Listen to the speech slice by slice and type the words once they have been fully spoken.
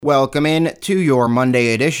Welcome in to your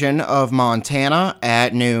Monday edition of Montana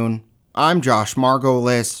at Noon. I'm Josh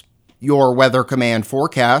Margolis. Your Weather Command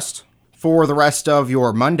forecast. For the rest of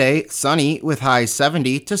your Monday, sunny with highs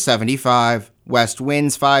 70 to 75. West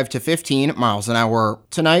winds 5 to 15 miles an hour.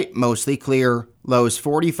 Tonight, mostly clear. Lows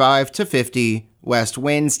 45 to 50. West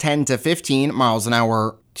winds 10 to 15 miles an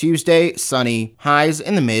hour. Tuesday, sunny. Highs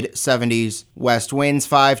in the mid-70s. West winds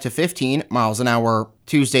 5 to 15 miles an hour.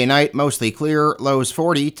 Tuesday night, mostly clear. Lows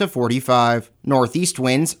 40 to 45. Northeast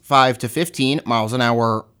winds 5 to 15 miles an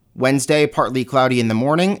hour. Wednesday, partly cloudy in the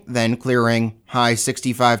morning, then clearing. High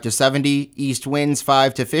 65 to 70. East winds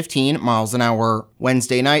 5 to 15 miles an hour.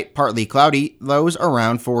 Wednesday night, partly cloudy. Lows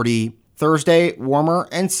around 40. Thursday, warmer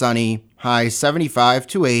and sunny. High 75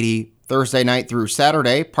 to 80. Thursday night through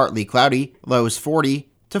Saturday, partly cloudy. Lows 40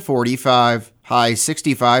 to 45. High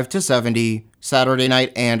 65 to 70. Saturday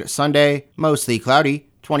night and Sunday, mostly cloudy.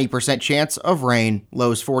 20% chance of rain.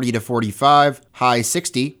 Lows 40 to 45. High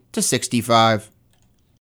 60 to 65.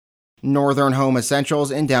 Northern Home Essentials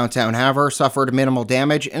in downtown Havre suffered minimal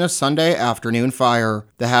damage in a Sunday afternoon fire.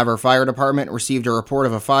 The Havre Fire Department received a report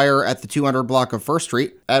of a fire at the 200 block of 1st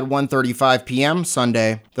Street at 1:35 p.m.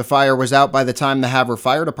 Sunday. The fire was out by the time the Havre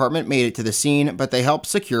Fire Department made it to the scene, but they helped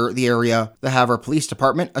secure the area. The Havre Police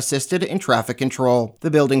Department assisted in traffic control. The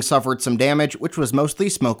building suffered some damage, which was mostly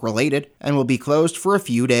smoke-related, and will be closed for a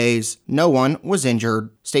few days. No one was injured.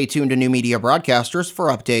 Stay tuned to New Media Broadcasters for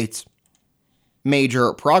updates.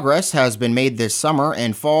 Major progress has been made this summer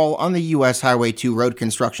and fall on the U.S. Highway 2 road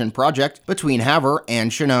construction project between Havre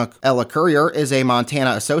and Chinook. Ella Currier is a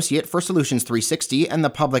Montana associate for Solutions 360 and the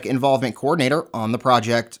public involvement coordinator on the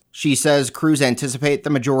project. She says crews anticipate the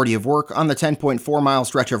majority of work on the 10.4-mile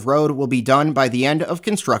stretch of road will be done by the end of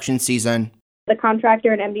construction season. The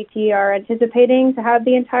contractor and MDT are anticipating to have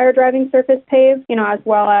the entire driving surface paved, as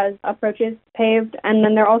well as approaches paved, and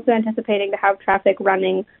then they're also anticipating to have traffic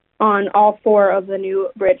running on all 4 of the new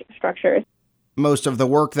bridge structures. Most of the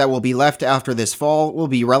work that will be left after this fall will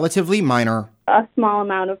be relatively minor. A small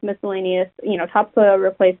amount of miscellaneous, topsoil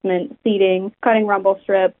replacement, seeding, cutting rumble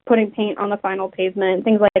strip, putting paint on the final pavement,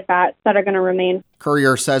 things like that are going to remain.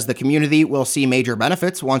 Currier says the community will see major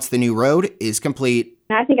benefits once the new road is complete.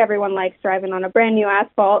 I think everyone likes driving on a brand new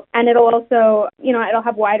asphalt, and it'll also, it'll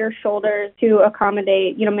have wider shoulders to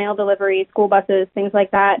accommodate, mail delivery, school buses, things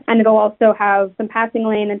like that. And it'll also have some passing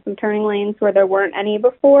lane and some turning lanes where there weren't any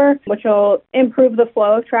before, which will improve the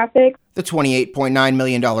flow of traffic. The $28.9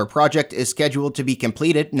 million project is scheduled to be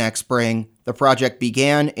completed next spring. The project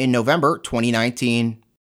began in November 2019.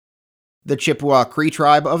 The Chippewa Cree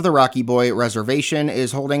tribe of the Rocky Boy Reservation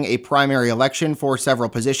is holding a primary election for several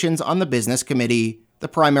positions on the business committee. The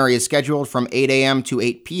primary is scheduled from 8 a.m. to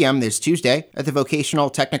 8 p.m. this Tuesday at the Vocational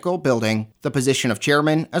Technical Building. The position of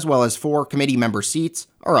chairman, as well as 4 committee member seats,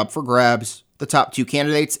 are up for grabs. The top 2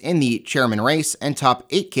 candidates in the chairman race and top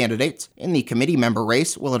 8 candidates in the committee member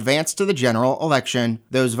race will advance to the general election.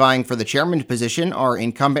 Those vying for the chairman position are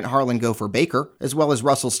incumbent Harlan Gopher Baker, as well as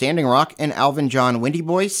Russell Standing Rock and Alvin John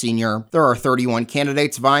Windyboy Sr. There are 31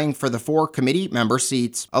 candidates vying for the 4 committee member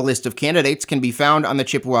seats. A list of candidates can be found on the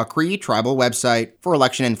Chippewa Cree tribal website. For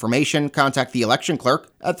election information, contact the election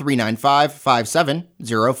clerk at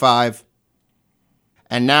 395-5705.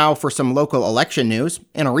 And now for some local election news.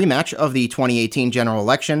 In a rematch of the 2018 general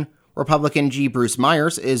election, Republican G. Bruce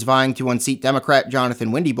Myers is vying to unseat Democrat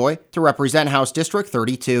Jonathan Windyboy to represent House District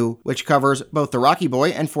 32, which covers both the Rocky Boy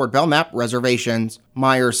and Fort Belknap reservations.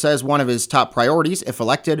 Myers says one of his top priorities, if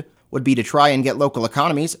elected, would be to try and get local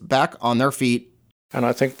economies back on their feet. And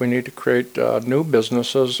I think we need to create new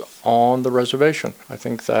businesses on the reservation. I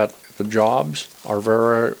think that the jobs are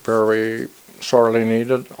very, very sorely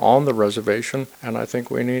needed on the reservation, and I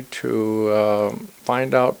think we need to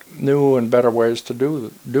find out new and better ways to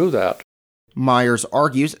do that. Myers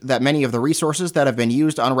argues that many of the resources that have been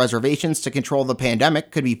used on reservations to control the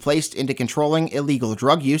pandemic could be placed into controlling illegal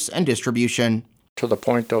drug use and distribution. To the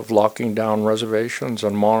point of locking down reservations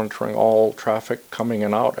and monitoring all traffic coming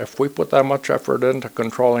and out. If we put that much effort into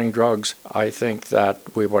controlling drugs, I think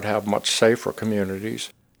that we would have much safer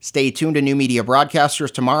communities. Stay tuned to New Media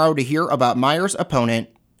Broadcasters tomorrow to hear about Myers' opponent.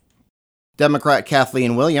 Democrat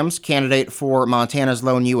Kathleen Williams, candidate for Montana's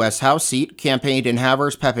lone U.S. House seat, campaigned in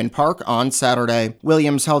Havre's Pepin Park on Saturday.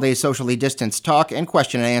 Williams held a socially distanced talk and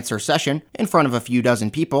question-and-answer session in front of a few dozen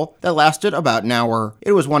people that lasted about an hour.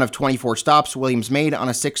 It was one of 24 stops Williams made on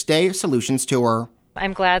a 6-day Solutions tour.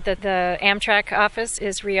 I'm glad that the Amtrak office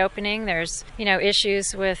is reopening. There's,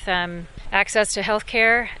 issues with access to health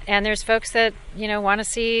care, and there's folks that, want to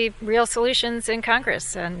see real solutions in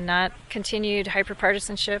Congress and not continued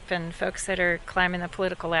hyperpartisanship and folks that are climbing the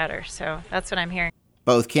political ladder. So that's what I'm hearing.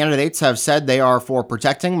 Both candidates have said they are for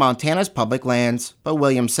protecting Montana's public lands, but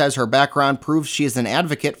Williams says her background proves she is an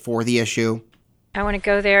advocate for the issue. I want to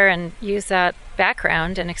go there and use that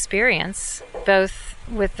background and experience, both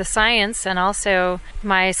with the science and also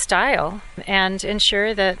my style, and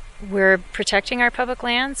ensure that we're protecting our public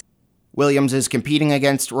lands. Williams is competing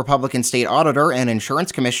against Republican State Auditor and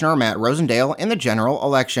Insurance Commissioner Matt Rosendale in the general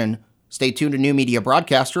election. Stay tuned to New Media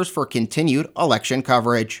Broadcasters for continued election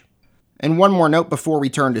coverage. And one more note before we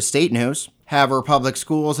turn to state news. Havre Public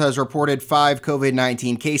Schools has reported 5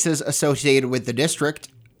 COVID-19 cases associated with the district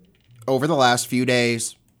over the last few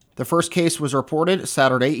days. The first case was reported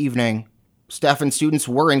Saturday evening. Staff and students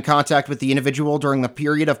were in contact with the individual during the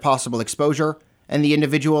period of possible exposure, and the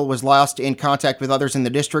individual was last in contact with others in the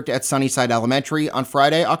district at Sunnyside Elementary on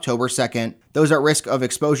Friday, October 2nd. Those at risk of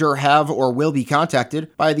exposure have or will be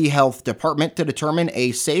contacted by the health department to determine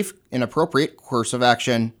a safe and appropriate course of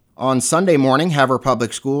action. On Sunday morning, Havre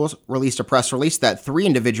Public Schools released a press release that 3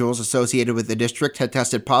 individuals associated with the district had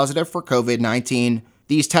tested positive for COVID-19.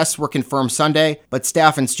 These tests were confirmed Sunday, but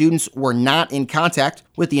staff and students were not in contact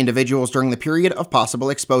with the individuals during the period of possible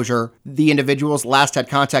exposure. The individuals last had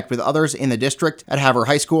contact with others in the district at Havre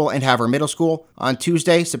High School and Havre Middle School on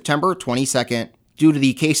Tuesday, September 22nd. Due to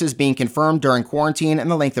the cases being confirmed during quarantine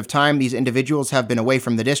and the length of time these individuals have been away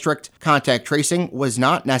from the district, contact tracing was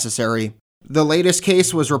not necessary. The latest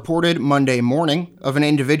case was reported Monday morning of an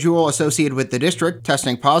individual associated with the district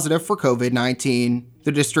testing positive for COVID-19.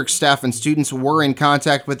 The district staff and students were in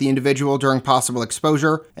contact with the individual during possible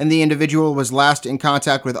exposure, and the individual was last in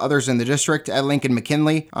contact with others in the district at Lincoln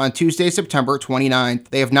McKinley on Tuesday, September 29th.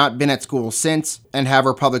 They have not been at school since, and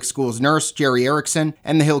Havre Public Schools nurse Jerry Erickson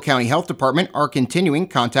and the Hill County Health Department are continuing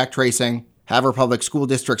contact tracing. Havre Public School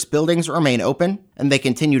District's buildings remain open, and they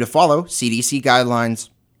continue to follow CDC guidelines.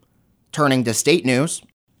 Turning to state news,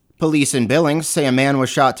 police in Billings say a man was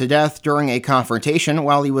shot to death during a confrontation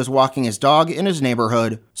while he was walking his dog in his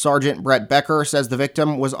neighborhood. Sergeant Brett Becker says the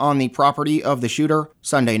victim was on the property of the shooter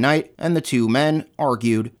Sunday night, and the 2 men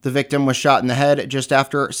argued. The victim was shot in the head just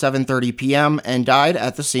after 7:30 p.m. and died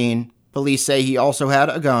at the scene. Police say he also had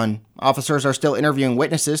a gun. Officers are still interviewing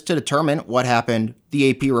witnesses to determine what happened. The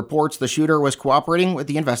AP reports the shooter was cooperating with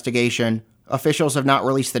the investigation. Officials have not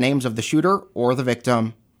released the names of the shooter or the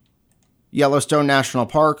victim. Yellowstone National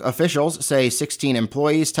Park officials say 16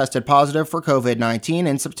 employees tested positive for COVID-19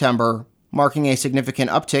 in September, marking a significant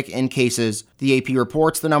uptick in cases. The AP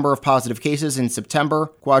reports the number of positive cases in September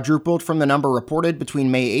quadrupled from the number reported between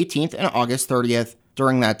May 18th and August 30th.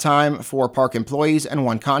 During that time, 4 park employees and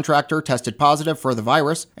 1 contractor tested positive for the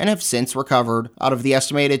virus and have since recovered. Out of the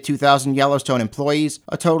estimated 2,000 Yellowstone employees,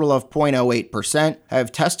 a total of 0.08%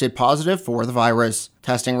 have tested positive for the virus.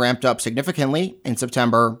 Testing ramped up significantly in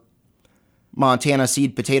September. Montana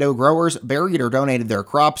seed potato growers buried or donated their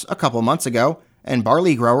crops a couple months ago, and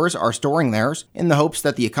barley growers are storing theirs in the hopes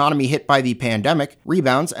that the economy hit by the pandemic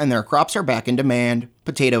rebounds and their crops are back in demand.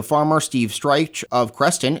 Potato farmer Steve Streich of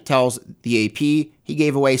Creston tells the AP he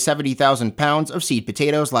gave away 70,000 pounds of seed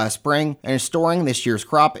potatoes last spring and is storing this year's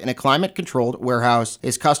crop in a climate-controlled warehouse.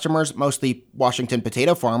 His customers, mostly Washington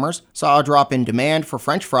potato farmers, saw a drop in demand for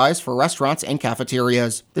French fries for restaurants and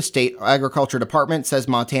cafeterias. The state agriculture department says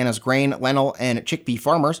Montana's grain, lentil, and chickpea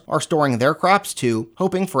farmers are storing their crops too,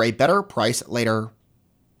 hoping for a better price later.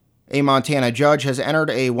 A Montana judge has entered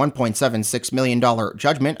a $1.76 million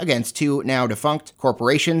judgment against 2 now-defunct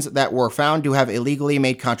corporations that were found to have illegally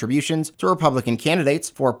made contributions to Republican candidates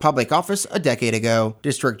for public office a decade ago.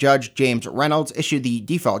 District Judge James Reynolds issued the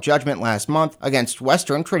default judgment last month against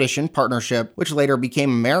Western Tradition Partnership, which later became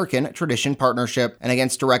American Tradition Partnership, and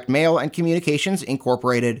against Direct Mail and Communications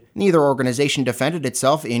Incorporated. Neither organization defended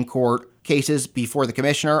itself in court. Cases before the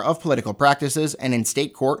Commissioner of Political Practices and in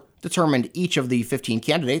state court determined each of the 15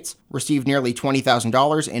 candidates received nearly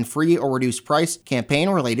 $20,000 in free or reduced price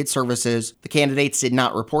campaign-related services. The candidates did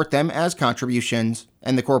not report them as contributions,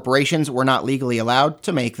 and the corporations were not legally allowed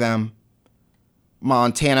to make them.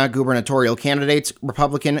 Montana gubernatorial candidates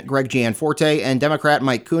Republican Greg Gianforte and Democrat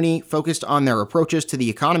Mike Cooney focused on their approaches to the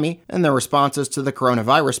economy and their responses to the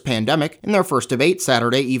coronavirus pandemic in their first debate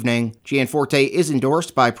Saturday evening. Gianforte is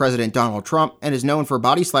endorsed by President Donald Trump and is known for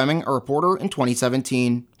body slamming a reporter in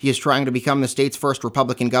 2017. He is trying to become the state's first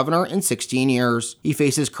Republican governor in 16 years. He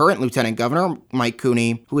faces current Lieutenant Governor Mike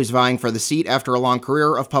Cooney, who is vying for the seat after a long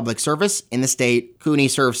career of public service in the state. Cooney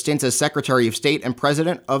served stints as Secretary of State and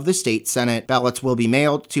President of the State Senate. Ballots will be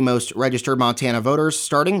mailed to most registered Montana voters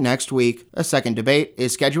starting next week. A second debate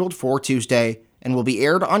is scheduled for Tuesday and will be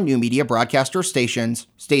aired on New Media Broadcaster stations.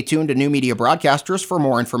 Stay tuned to New Media Broadcasters for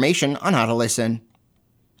more information on how to listen.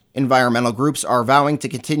 Environmental groups are vowing to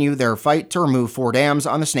continue their fight to remove 4 dams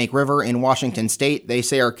on the Snake River in Washington state they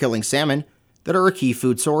say are killing salmon that are a key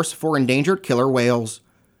food source for endangered killer whales.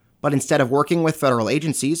 But instead of working with federal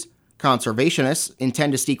agencies, conservationists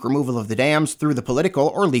intend to seek removal of the dams through the political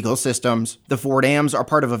or legal systems. The 4 dams are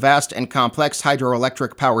part of a vast and complex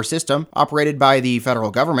hydroelectric power system operated by the federal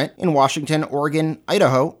government in Washington, Oregon,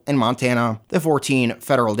 Idaho, and Montana. The 14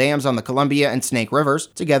 federal dams on the Columbia and Snake Rivers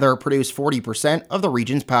together produce 40% of the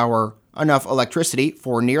region's power, enough electricity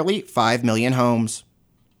for nearly 5 million homes.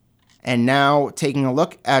 And now, taking a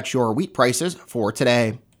look at your wheat prices for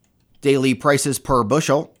today. Daily prices per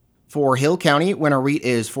bushel. For Hill County, winter wheat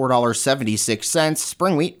is $4.76,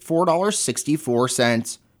 spring wheat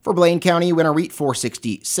 $4.64. For Blaine County, winter wheat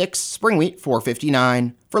 $4.66, spring wheat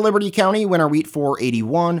 $4.59. For Liberty County, winter wheat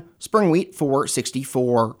 $4.81, spring wheat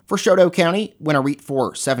 $4.64. For Choteau County, winter wheat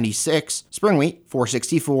 $4.76, spring wheat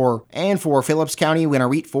 $4.64. And for Phillips County, winter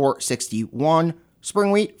wheat $4.61,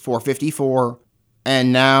 spring wheat $4.54.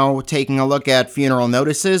 And now, taking a look at funeral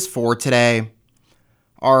notices for today.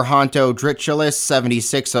 Arhanto Dritchelis,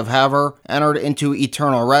 76 of Havre, entered into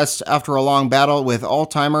eternal rest after a long battle with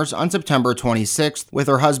Alzheimer's on September 26th, with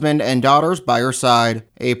her husband and daughters by her side.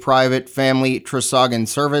 A private family Tresaugin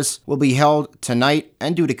service will be held tonight,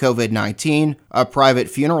 and due to COVID-19, a private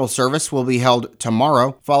funeral service will be held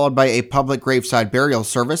tomorrow, followed by a public graveside burial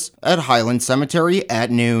service at Highland Cemetery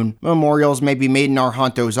at noon. Memorials may be made in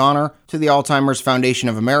Arhanto's honor to the Alzheimer's Foundation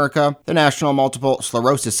of America, the National Multiple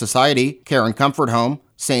Sclerosis Society, Care and Comfort Home,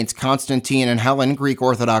 Saints Constantine and Helen Greek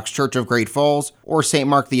Orthodox Church of Great Falls, or St.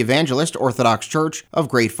 Mark the Evangelist Orthodox Church of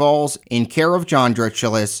Great Falls, in care of John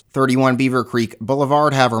Dritchelis, 31 Beaver Creek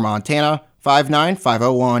Boulevard, Havre, Montana,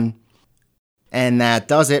 59501. And that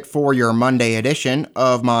does it for your Monday edition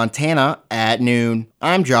of Montana at Noon.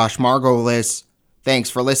 I'm Josh Margolis.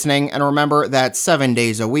 Thanks for listening, and remember that 7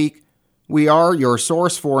 days a week, we are your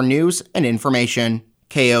source for news and information.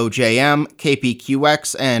 KOJM,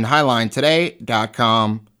 KPQX, and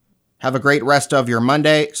HighlineToday.com. Have a great rest of your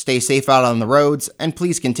Monday, stay safe out on the roads, and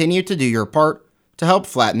please continue to do your part to help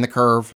flatten the curve.